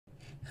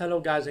Hello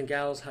guys and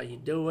gals, how you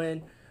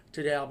doing?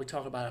 Today I'll be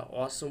talking about an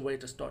awesome way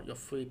to start your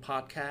free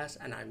podcast,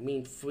 and I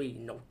mean free,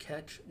 no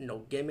catch, no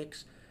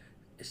gimmicks.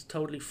 It's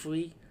totally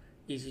free,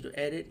 easy to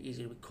edit,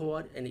 easy to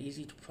record, and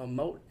easy to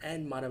promote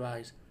and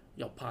monetize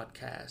your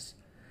podcast.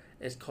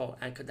 It's called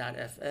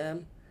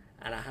Anchor.fm,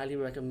 and I highly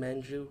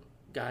recommend you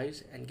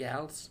guys and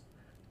gals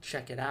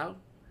check it out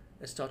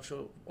and start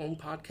your own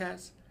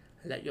podcast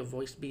and let your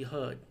voice be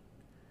heard.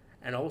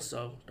 And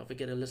also, don't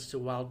forget to listen to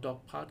Wild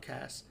Dog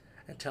Podcast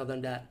and tell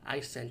them that I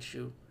sent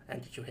you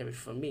and that you hear it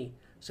from me.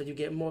 So you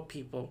get more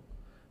people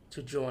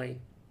to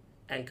join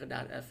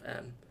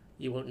Anchor.fm.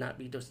 You will not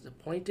be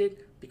disappointed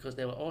because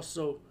they will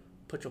also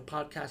put your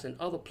podcast in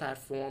other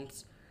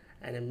platforms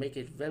and then make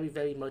it very,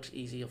 very much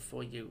easier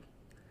for you.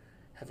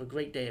 Have a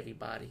great day,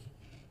 everybody.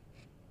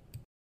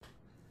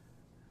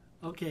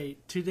 Okay,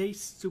 today's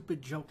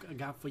stupid joke I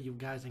got for you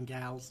guys and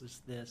gals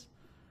is this.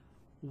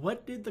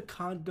 What did the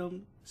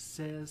condom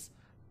says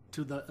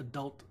to the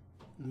adult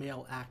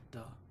male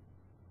actor?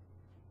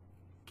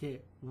 Okay,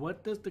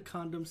 what does the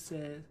condom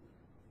say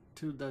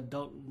to the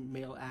adult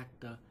male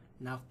actor?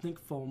 Now think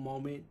for a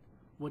moment.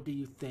 What do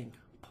you think?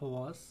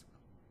 Pause.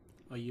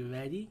 Are you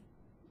ready?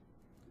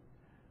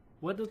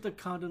 What does the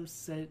condom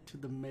say to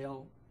the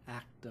male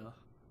actor?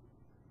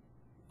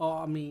 Or,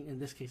 I mean, in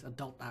this case,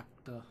 adult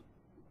actor.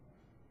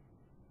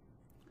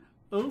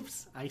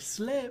 Oops, I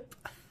slipped.